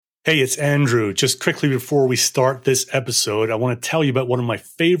Hey, it's Andrew. Just quickly before we start this episode, I want to tell you about one of my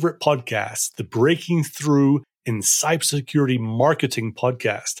favorite podcasts, the Breaking Through in Cybersecurity Marketing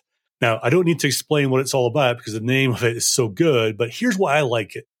podcast. Now, I don't need to explain what it's all about because the name of it is so good, but here's why I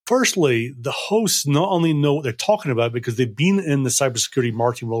like it. Firstly, the hosts not only know what they're talking about because they've been in the cybersecurity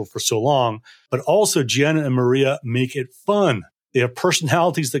marketing world for so long, but also Gianna and Maria make it fun. They have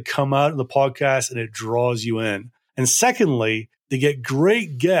personalities that come out in the podcast and it draws you in. And secondly, they get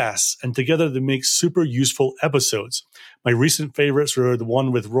great guests, and together they make super useful episodes. My recent favorites were the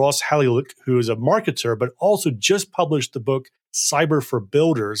one with Ross Haliliuk, who is a marketer, but also just published the book Cyber for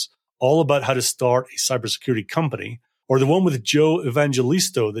Builders, all about how to start a cybersecurity company, or the one with Joe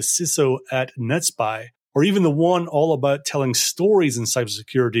Evangelisto, the CISO at NetSpy, or even the one all about telling stories in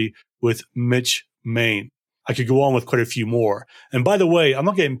cybersecurity with Mitch Main. I could go on with quite a few more. And by the way, I'm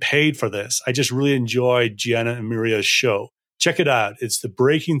not getting paid for this. I just really enjoyed Gianna and Maria's show. Check it out. It's the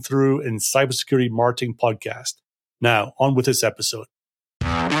Breaking Through in Cybersecurity Marketing podcast. Now, on with this episode.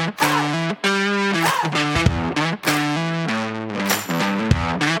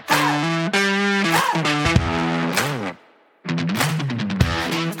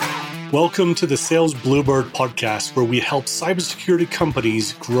 Welcome to the Sales Bluebird podcast, where we help cybersecurity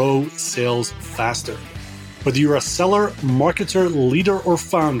companies grow sales faster. Whether you're a seller, marketer, leader, or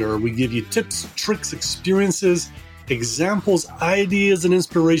founder, we give you tips, tricks, experiences, examples, ideas, and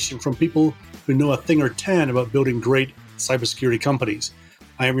inspiration from people who know a thing or 10 about building great cybersecurity companies.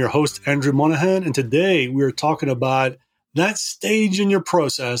 I am your host, Andrew Monahan, and today we are talking about that stage in your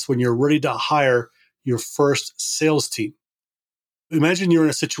process when you're ready to hire your first sales team. Imagine you're in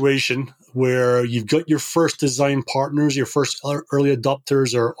a situation where you've got your first design partners, your first early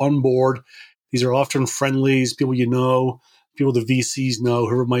adopters are on board. These are often friendlies, people you know, people the VCs know,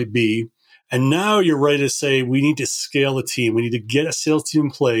 whoever it might be. And now you're ready to say, we need to scale the team. We need to get a sales team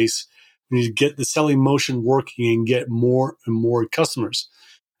in place. We need to get the selling motion working and get more and more customers.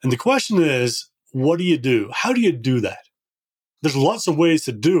 And the question is, what do you do? How do you do that? There's lots of ways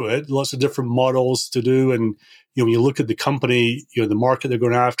to do it, lots of different models to do. And when you look at the company, the market they're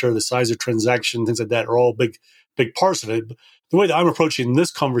going after, the size of transaction, things like that are all big parts of it. But the way that I'm approaching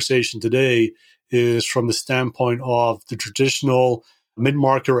this conversation today is from the standpoint of the traditional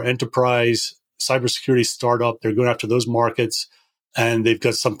mid-market or enterprise cybersecurity startup. They're going after those markets, and they've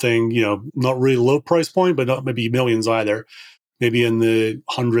got something, not really low price point, but not maybe millions either, maybe in the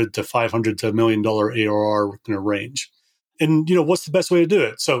 100 to 500 to $1 million ARR range. And, what's the best way to do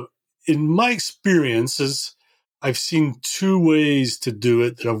it? So in my experiences, I've seen two ways to do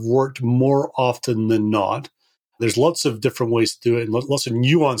it that have worked more often than not. There's lots of different ways to do it and lots of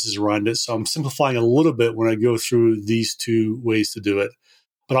nuances around it. So I'm simplifying a little bit when I go through these two ways to do it.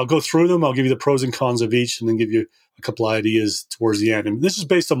 But I'll go through them. I'll give you the pros and cons of each and then give you a couple of ideas towards the end. And this is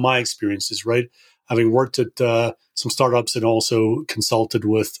based on my experiences, right? Having worked at some startups and also consulted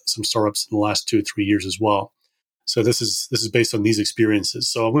with some startups in the last 2 or 3 years as well. So this is based on these experiences.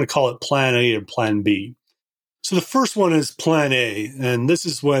 So I'm going to call it Plan A and Plan B. So the first one is Plan A, and this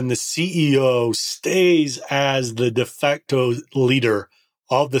is when the CEO stays as the de facto leader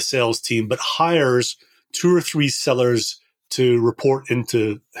of the sales team, but hires 2 or 3 sellers to report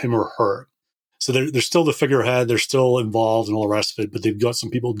into him or her. So they're still the figurehead, they're still involved and all the rest of it, but they've got some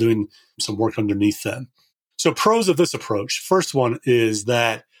people doing some work underneath them. So pros of this approach. First one is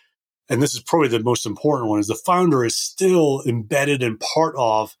that, and this is probably the most important one, is the founder is still embedded and part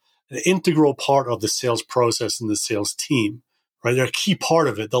of an integral part of the sales process and the sales team, right? They're a key part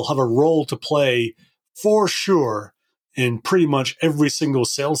of it. They'll have a role to play for sure in pretty much every single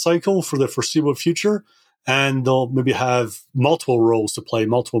sales cycle for the foreseeable future. And they'll maybe have multiple roles to play,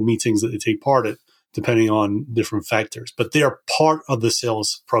 multiple meetings that they take part in, depending on different factors. But they are part of the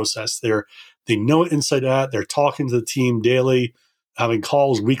sales process. They know it inside out. They're talking to the team daily, having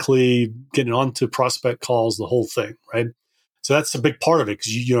calls weekly, getting onto prospect calls, the whole thing, right? So that's a big part of it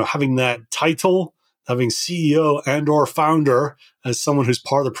because, having that title, having CEO and or founder as someone who's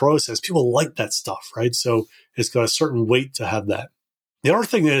part of the process, people like that stuff, right? So it's got a certain weight to have that. The other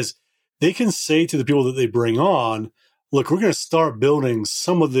thing is they can say to the people that they bring on, look, we're going to start building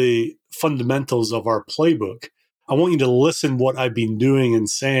some of the fundamentals of our playbook. I want you to listen what I've been doing and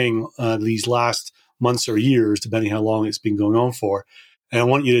saying these last months or years, depending how long it's been going on for. And I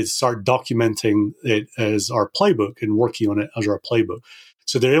want you to start documenting it as our playbook and working on it as our playbook.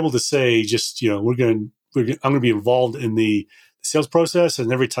 So they're able to say, just, I'm going to be involved in the sales process.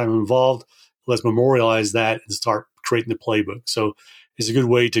 And every time I'm involved, let's memorialize that and start creating the playbook. So it's a good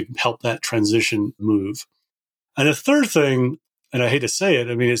way to help that transition move. And the third thing, and I hate to say it,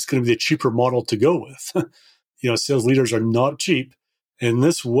 it's going to be the cheaper model to go with. Sales leaders are not cheap. In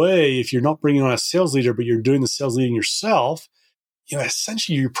this way, if you're not bringing on a sales leader, but you're doing the sales leading yourself,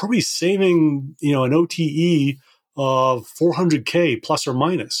 essentially you're probably saving, an OTE of 400K plus or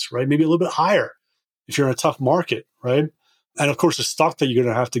minus, right? Maybe a little bit higher if you're in a tough market, right? And of course, the stock that you're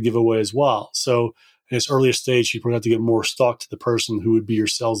going to have to give away as well. So in this earlier stage, you probably have to give more stock to the person who would be your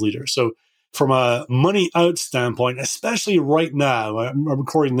sales leader. So from a money out standpoint, especially right now, I'm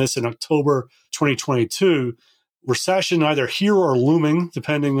recording this in October 2022, recession either here or looming,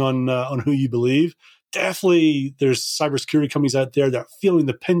 depending on who you believe. Definitely, there's cybersecurity companies out there that are feeling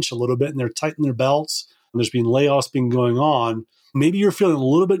the pinch a little bit and they're tightening their belts. And there's been layoffs going on. Maybe you're feeling a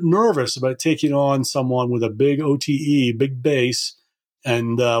little bit nervous about taking on someone with a big OTE, big base,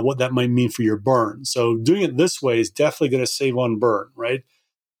 and what that might mean for your burn. So doing it this way is definitely going to save on burn, right?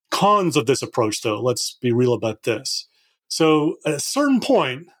 Cons of this approach, though, let's be real about this. So at a certain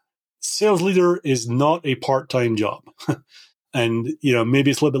point, sales leader is not a part-time job. And,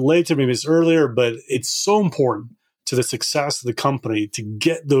 maybe it's a little bit later, maybe it's earlier, but it's so important to the success of the company to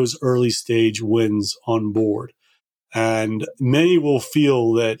get those early stage wins on board. And many will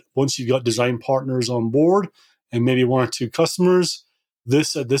feel that once you've got design partners on board and maybe one or two customers,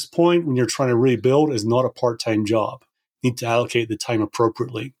 this at this point, when you're trying to rebuild, is not a part-time job. You need to allocate the time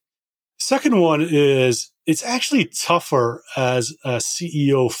appropriately. Second one is it's actually tougher as a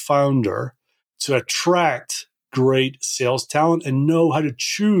CEO founder to attract great sales talent and know how to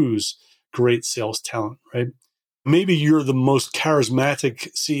choose great sales talent, right? Maybe you're the most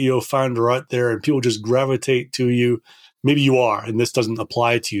charismatic CEO founder out there and people just gravitate to you. Maybe you are, and this doesn't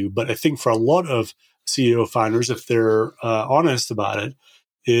apply to you. But I think for a lot of CEO founders, if they're honest about it,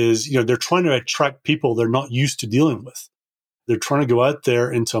 is, they're trying to attract people they're not used to dealing with. They're trying to go out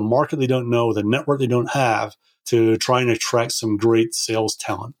there into a market they don't know, with a network they don't have, to try and attract some great sales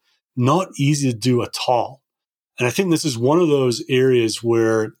talent. Not easy to do at all. And I think this is one of those areas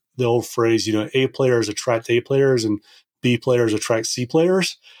where the old phrase, A players attract A players and B players attract C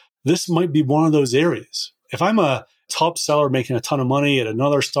players. This might be one of those areas. If I'm a top seller making a ton of money at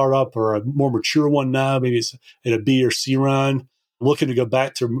another startup or a more mature one now, maybe it's at a B or C round, I'm looking to go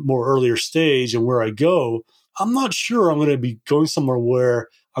back to a more earlier stage and where I go, I'm not sure I'm going to be going somewhere where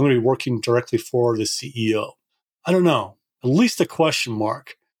I'm going to be working directly for the CEO. I don't know. At least a question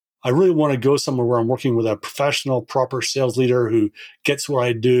mark. I really want to go somewhere where I'm working with a professional, proper sales leader who gets what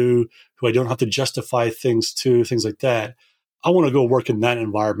I do, who I don't have to justify things to, things like that. I want to go work in that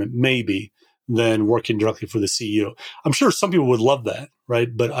environment, maybe, than working directly for the CEO. I'm sure some people would love that, right?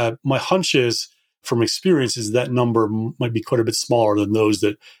 But my hunch is, from experience, is that number might be quite a bit smaller than those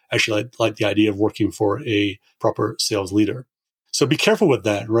that actually like the idea of working for a proper sales leader. So be careful with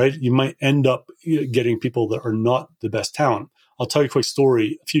that, right? You might end up getting people that are not the best talent. I'll tell you a quick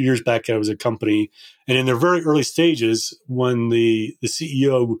story. A few years back, I was at a company, and in their very early stages, when the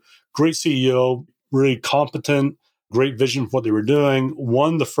CEO, great CEO, really competent, great vision for what they were doing,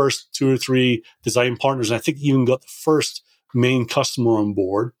 won the first 2 or 3 design partners, and I think even got the first main customer on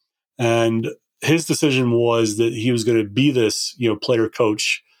board. And his decision was that he was going to be this, player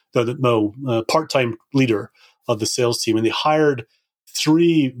coach, part-time leader of the sales team. And they hired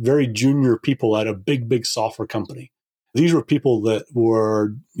 3 very junior people at a big software company. These were people that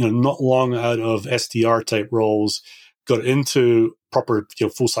were, not long out of SDR type roles, got into proper,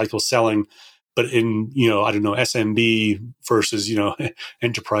 full cycle selling, but in, SMB versus,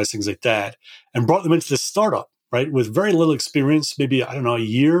 enterprise, things like that, and brought them into this startup, right? With very little experience, maybe, a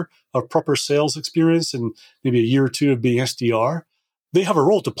year of proper sales experience and maybe a year or 2 of being SDR. They have a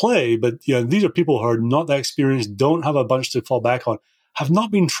role to play, but these are people who are not that experienced, don't have a bunch to fall back on, have not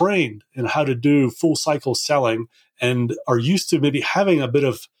been trained in how to do full cycle selling, and are used to maybe having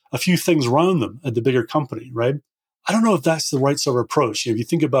a few things around them at the bigger company, right? I don't know if that's the right sort of approach. If you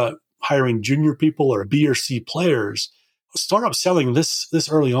think about hiring junior people or B or C players, startup selling this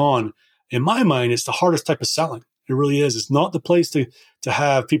early on, in my mind, it's the hardest type of selling. It really is. It's not the place to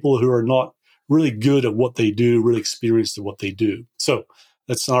have people who are not really good at what they do, really experienced at what they do. So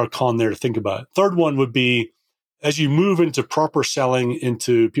that's another con there to think about. Third one would be, as you move into proper selling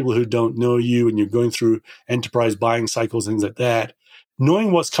into people who don't know you and you're going through enterprise buying cycles, things like that,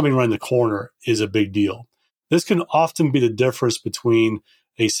 knowing what's coming around the corner is a big deal. This can often be the difference between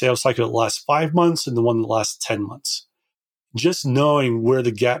a sales cycle that lasts 5 months and the one that lasts 10 months. Just knowing where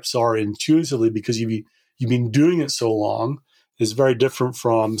the gaps are intuitively, because you've been doing it so long, is very different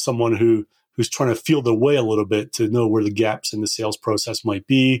from someone who's trying to feel their way a little bit to know where the gaps in the sales process might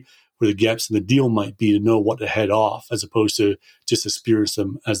be, where the gaps in the deal might be, to know what to head off, as opposed to just experience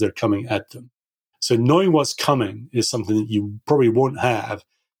them as they're coming at them. So knowing what's coming is something that you probably won't have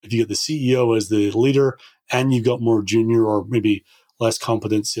if you get the CEO as the leader and you've got more junior or maybe less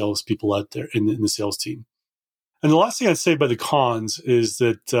competent salespeople out there in the sales team. And the last thing I'd say about the cons is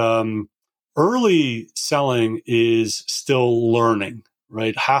that early selling is still learning,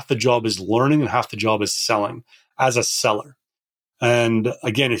 right? Half the job is learning and half the job is selling as a seller. And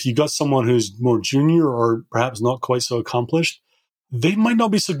again, if you've got someone who's more junior or perhaps not quite so accomplished, they might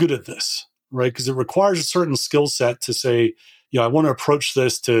not be so good at this, right? Because it requires a certain skill set to say, I want to approach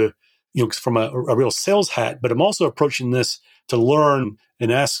this to, from a real sales hat, but I'm also approaching this to learn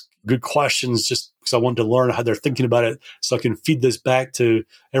and ask good questions just because I want to learn how they're thinking about it so I can feed this back to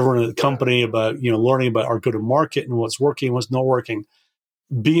everyone at the company about, learning about our go-to-market and what's working, what's not working.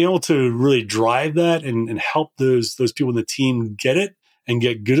 Being able to really drive that and help those people in the team get it and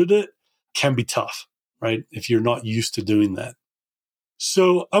get good at it can be tough, right? If you're not used to doing that.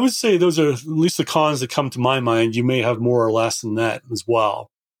 So I would say those are at least the cons that come to my mind. You may have more or less than that as well.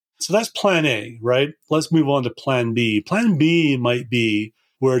 So that's plan A, right? Let's move on to plan B. Plan B might be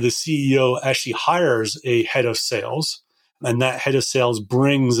where the CEO actually hires a head of sales, and that head of sales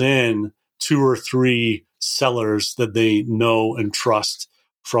brings in 2 or 3 sellers that they know and trust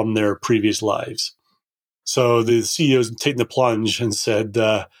from their previous lives. So the CEO's taken the plunge and said,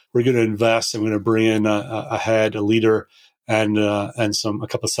 we're going to invest and we're going to bring in a head, a leader, and a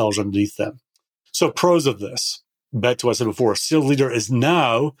couple of sellers underneath them. So pros of this, back to what I said before, sales leader is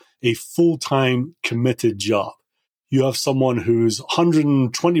now a full-time committed job. You have someone who's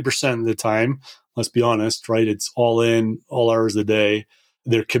 120% of the time, let's be honest, right? It's all in, all hours of the day.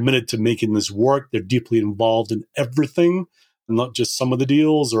 They're committed to making this work. They're deeply involved in everything, not just some of the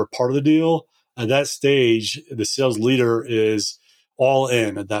deals or part of the deal. At that stage, the sales leader is all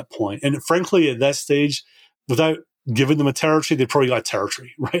in at that point. And frankly, at that stage, without giving them a territory, they probably got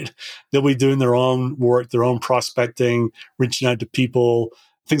territory, right? They'll be doing their own work, their own prospecting, reaching out to people,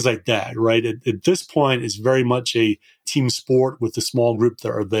 things like that, right? At this point, it's very much a team sport with the small group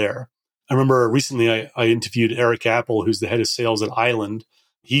that are there. I remember recently I interviewed Eric Apple, who's the head of sales at Island.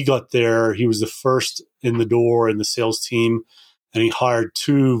 He got there. He was the first in the door in the sales team, and he hired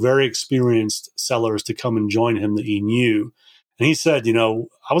 2 very experienced sellers to come and join him that he knew. And he said,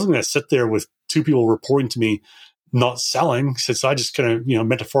 I wasn't going to sit there with 2 people reporting to me not selling. So I just kind of,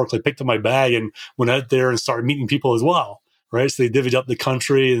 metaphorically picked up my bag and went out there and started meeting people as well, right? So they divvied up the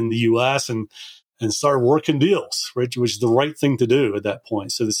country in the US and started working deals, right? Which is the right thing to do at that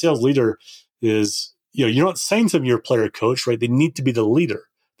point. So the sales leader is, you're not saying to them you're a player coach, right? They need to be the leader.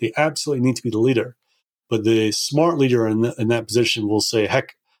 They absolutely need to be the leader. But the smart leader in that position will say,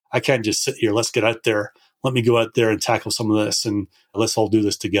 heck, I can't just sit here. Let's get out there. Let me go out there and tackle some of this and let's all do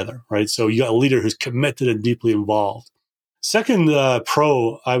this together, right? So you got a leader who's committed and deeply involved. Second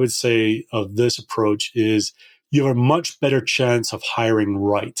pro, I would say, of this approach is you have a much better chance of hiring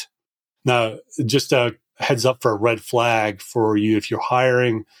right. Now, just a heads up for a red flag for you. If you're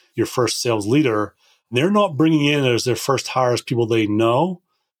hiring your first sales leader, they're not bringing in as their first hires people they know.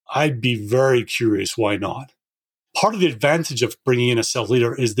 I'd be very curious why not. Part of the advantage of bringing in a sales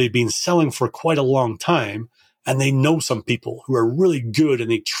leader is they've been selling for quite a long time and they know some people who are really good and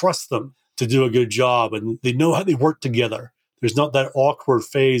they trust them to do a good job and they know how they work together. There's not that awkward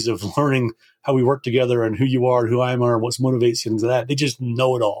phase of learning how we work together and who you are, who I am, or what motivates you, and that. They just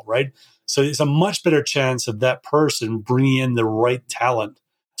know it all, right? So it's a much better chance of that person bringing in the right talent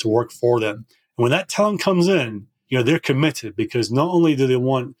to work for them. And when that talent comes in, they're committed because not only do they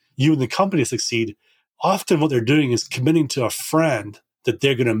want you and the company to succeed, often what they're doing is committing to a friend that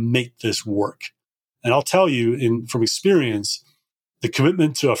they're going to make this work. And I'll tell you from experience, the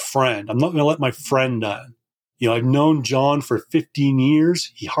commitment to a friend, I'm not going to let my friend down. I've known John for 15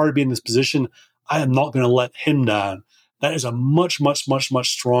 years. He hired me in this position. I am not going to let him down. That is a much, much, much, much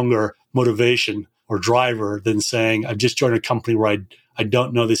stronger motivation or driver than saying, I've just joined a company where I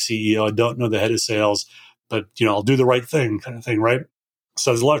don't know the CEO, I don't know the head of sales, but I'll do the right thing kind of thing, right? So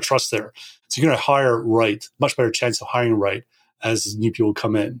there's a lot of trust there. So you're going to hire right, much better chance of hiring right as new people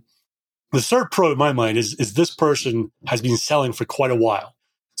come in. The third pro in my mind is this person has been selling for quite a while.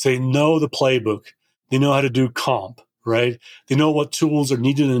 So they know the playbook. They know how to do comp, right? They know what tools are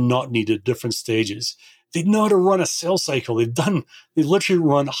needed and not needed at different stages. They know how to run a sales cycle. They literally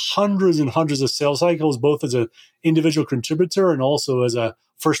run hundreds and hundreds of sales cycles, both as an individual contributor and also as a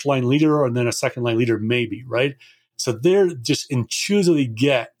first line leader and then a second line leader maybe, right? So they're just intuitively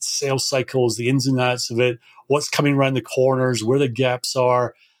get sales cycles, the ins and outs of it, what's coming around the corners, where the gaps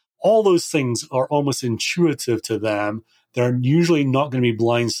are. All those things are almost intuitive to them. They're usually not going to be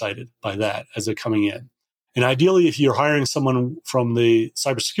blindsided by that as they're coming in. And ideally, if you're hiring someone from the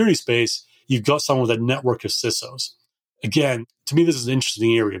cybersecurity space, you've got someone with a network of CISOs. Again, to me, this is an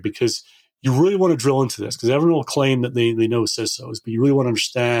interesting area because you really want to drill into this because everyone will claim that they know CISOs, but you really want to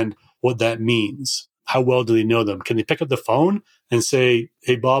understand what that means. How well do they know them? Can they pick up the phone and say,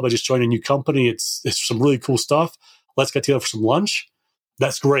 hey, Bob, I just joined a new company. It's some really cool stuff. Let's get together for some lunch.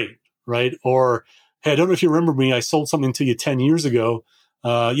 That's great, right? Or, hey, I don't know if you remember me. I sold something to you 10 years ago.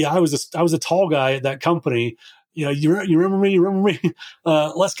 I was a tall guy at that company. You remember me? You remember me?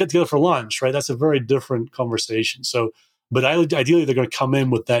 Let's get together for lunch, right? That's a very different conversation. So, but ideally, they're going to come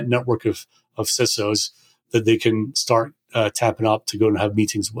in with that network of CISOs that they can start tapping up to go and have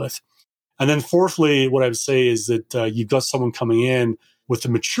meetings with. And then fourthly, what I would say is that you've got someone coming in with the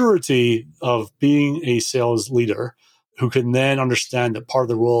maturity of being a sales leader who can then understand that part of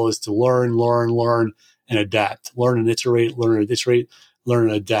the role is to learn, and adapt. Learn and iterate, learn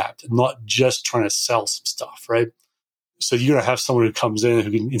and adapt, and not just trying to sell some stuff, right? So you're going to have someone who comes in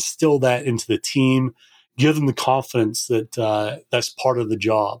who can instill that into the team, give them the confidence that that's part of the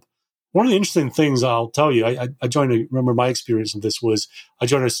job. One of the interesting things I'll tell you, I remember my experience of this was I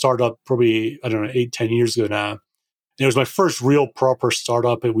joined a startup probably, 8-10 years ago now. And it was my first real proper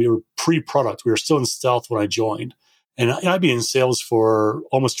startup, and we were pre-product. We were still in stealth when I joined. And I'd been in sales for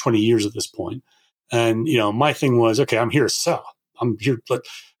almost 20 years at this point. And, my thing was, okay, I'm here to sell. I'm here, but,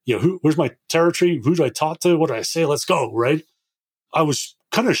 where's my territory? Who do I talk to? What do I say? Let's go, right? I was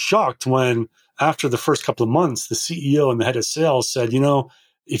kind of shocked when, after the first couple of months, the CEO and the head of sales said,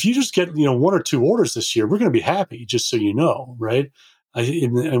 if you just get, 1 or 2 orders this year, we're going to be happy, just so you know, right?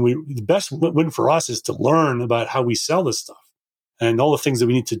 The best win for us is to learn about how we sell this stuff and all the things that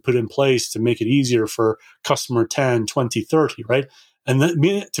we need to put in place to make it easier for customer 10, 20, 30, right? And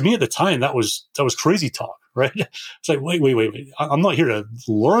to me at the time, that was crazy talk, right? It's like, wait. I'm not here to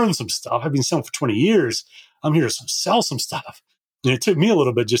learn some stuff. I've been selling for 20 years. I'm here to sell some stuff. And it took me a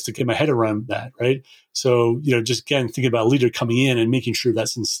little bit just to get my head around that, right? So, just again, thinking about a leader coming in and making sure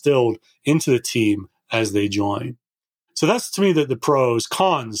that's instilled into the team as they join. So that's, to me, the pros.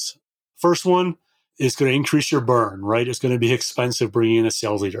 Cons. First one is going to increase your burn, right? It's going to be expensive bringing in a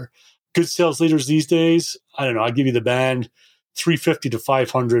sales leader. Good sales leaders these days, I don't know, I'll give you the band, 350 to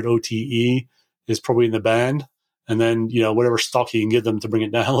 500 OTE is probably in the band. And then, whatever stock you can give them to bring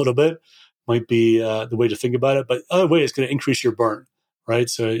it down a little bit might be the way to think about it. But other way, it's going to increase your burn, right?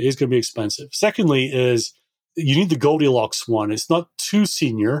 So it is going to be expensive. Secondly is you need the Goldilocks one. It's not too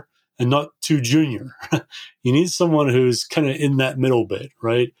senior and not too junior. You need someone who's kind of in that middle bit,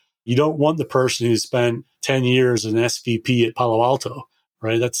 right? You don't want the person who spent 10 years as an SVP at Palo Alto,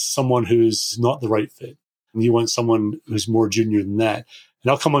 right? That's someone who's not the right fit. And you want someone who's more junior than that.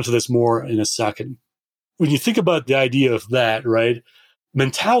 And I'll come onto this more in a second. When you think about the idea of that, right?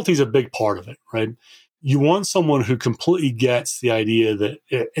 Mentality is a big part of it, right? You want someone who completely gets the idea that,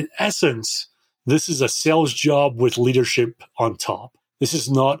 in essence, this is a sales job with leadership on top. This is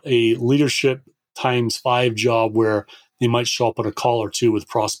not a leadership times 5 job where they might show up on a call or 2 with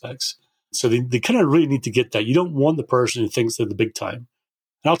prospects. So they kind of really need to get that. You don't want the person who thinks they're the big time.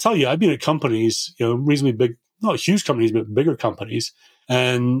 And I'll tell you, I've been at companies, reasonably big, not huge companies, but bigger companies.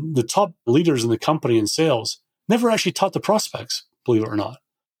 And the top leaders in the company in sales never actually taught the prospects, believe it or not.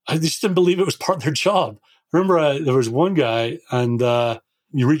 I just didn't believe it was part of their job. I remember there was one guy, and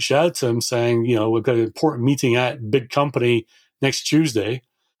you reached out to him saying, we've got an important meeting at big company next Tuesday,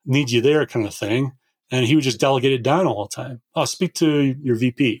 need you there kind of thing. And he would just delegate it down all the time. Oh, speak to your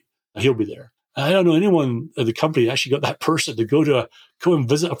VP. He'll be there. I don't know anyone at the company that actually got that person to go and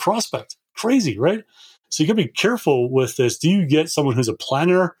visit a prospect. Crazy, right? So you got to be careful with this. Do you get someone who's a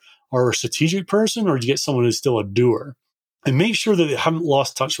planner or a strategic person, or do you get someone who's still a doer? And make sure that they haven't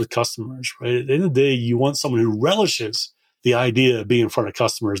lost touch with customers, right? At the end of the day, you want someone who relishes the idea of being in front of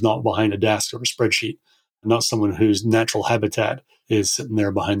customers, not behind a desk or a spreadsheet, not someone whose natural habitat is sitting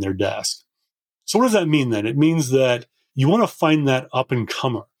there behind their desk. So what does that mean then? It means that you want to find that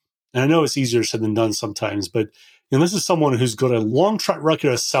up-and-comer. And I know it's easier said than done sometimes, but this is someone who's got a long track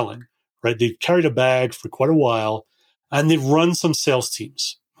record of selling, right? They've carried a bag for quite a while, and they've run some sales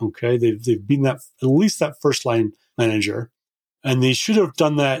teams, okay? They've been at least that first-line manager, and they should have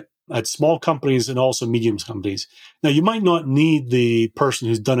done that at small companies and also medium companies. Now, you might not need the person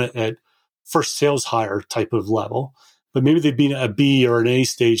who's done it at first sales hire type of level, but maybe they've been at a B or an A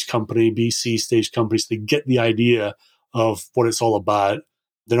stage company, B, C stage companies. They get the idea of what it's all about.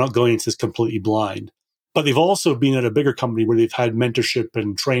 They're not going into this completely blind. But they've also been at a bigger company where they've had mentorship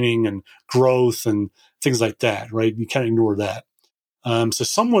and training and growth and things like that, right? You can't ignore that. So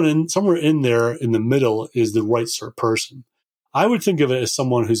somewhere in there in the middle is the right sort of person. I would think of it as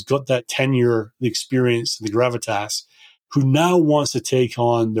someone who's got that tenure, the experience, the gravitas, who now wants to take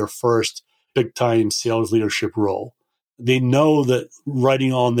on their first big-time sales leadership role. they know that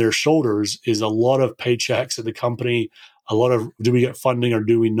riding on their shoulders is a lot of paychecks at the company, a lot of do we get funding or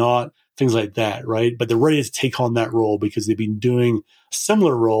do we not, things like that, right? But they're ready to take on that role because they've been doing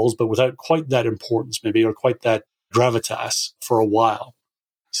similar roles, but without quite that importance maybe or quite that gravitas for a while.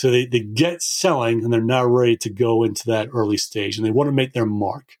 So they get selling and they're now ready to go into that early stage and they want to make their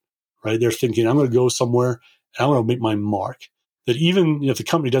mark, right? They're thinking, I'm going to go somewhere and I'm going to make my mark. That even if the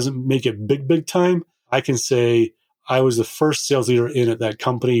company doesn't make it big time, I can say I was the first sales leader in at that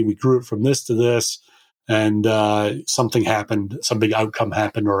company. We grew it from this to this and something happened, some big outcome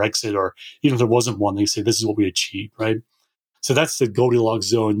happened or exit, or even if there wasn't one, they say this is what we achieved, right? So that's the Goldilocks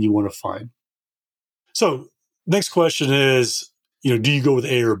zone you want to find. So next question is, do you go with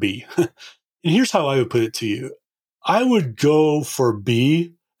A or B? And here's how I would put it to you. I would go for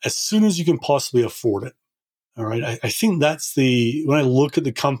B as soon as you can possibly afford it. All right. I think that's when I look at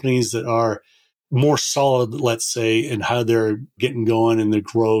the companies that are more solid, let's say, in how they're getting going and their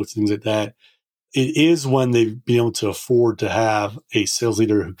growth, things like that, it is when they've been able to afford to have a sales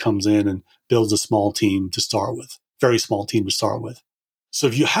leader who comes in and builds a small team to start with, very small team to start with. So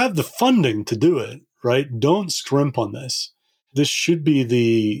if you have the funding to do it, right, don't scrimp on this. This should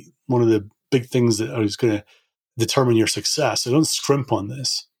be one of the big things that is going to determine your success. So don't scrimp on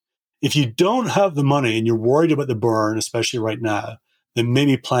this. If you don't have the money and you're worried about the burn, especially right now, then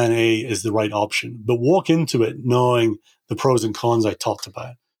maybe plan A is the right option. But walk into it knowing the pros and cons I talked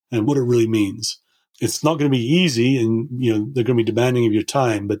about and what it really means. It's not going to be easy and, they're going to be demanding of your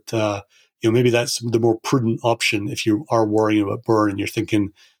time, but, maybe that's the more prudent option if you are worrying about burn and you're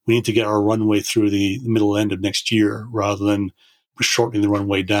thinking we need to get our runway through the middle end of next year rather than shortening the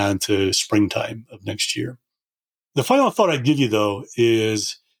runway down to springtime of next year. The final thought I'd give you, though,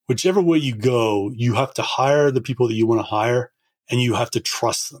 is whichever way you go, you have to hire the people that you want to hire and you have to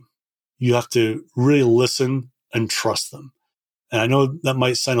trust them. You have to really listen and trust them. And I know that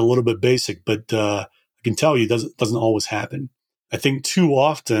might sound a little bit basic, but I can tell you it doesn't always happen. I think too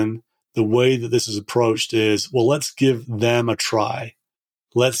often the way that this is approached is, well, let's give them a try.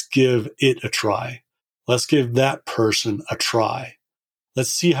 Let's give it a try. Let's give that person a try.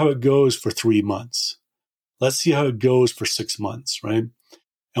 Let's see how it goes for 3 months. Let's see how it goes for 6 months, right?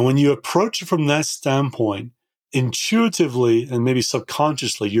 And when you approach it from that standpoint, intuitively and maybe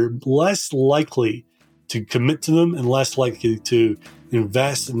subconsciously, you're less likely to commit to them and less likely to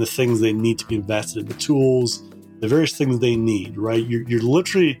invest in the things they need to be invested in, the tools, the various things they need, right? You're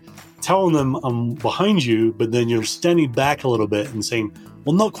literally telling them I'm behind you, but then you're standing back a little bit and saying,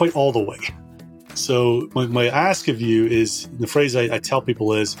 well, not quite all the way. So my ask of you is, the phrase I tell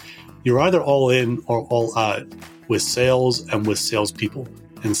people is, you're either all in or all out with sales and with salespeople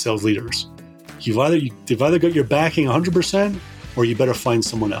and sales leaders. You've either got your backing 100% or you better find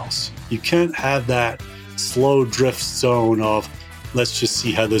someone else. You can't have that slow drift zone of, let's just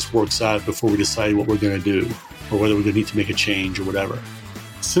see how this works out before we decide what we're going to do or whether we're going to need to make a change or whatever.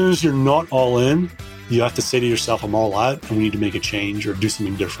 As soon as you're not all in, you have to say to yourself, I'm all out and we need to make a change or do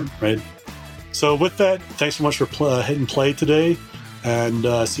something different, right? So with that, thanks so much for hitting play today and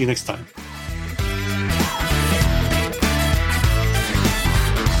see you next time.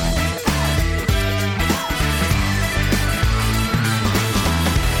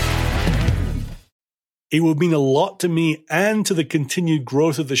 It would mean a lot to me and to the continued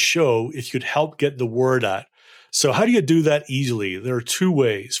growth of the show if you'd help get the word out. So how do you do that easily? There are 2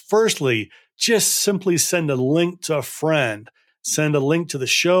 ways. Firstly, just simply send a link to a friend. Send a link to the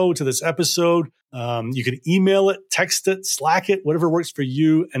show, to this episode. You can email it, text it, Slack it, whatever works for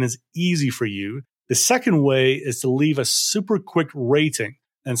you and is easy for you. The second way is to leave a super quick rating.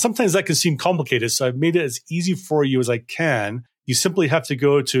 And sometimes that can seem complicated, so I've made it as easy for you as I can. You simply have to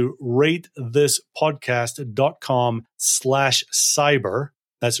go to ratethispodcast.com/cyber.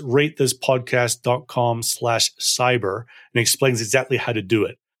 That's ratethispodcast.com/cyber, and it explains exactly how to do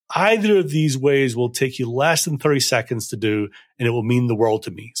it. Either of these ways will take you less than 30 seconds to do, and it will mean the world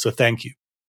to me. So thank you.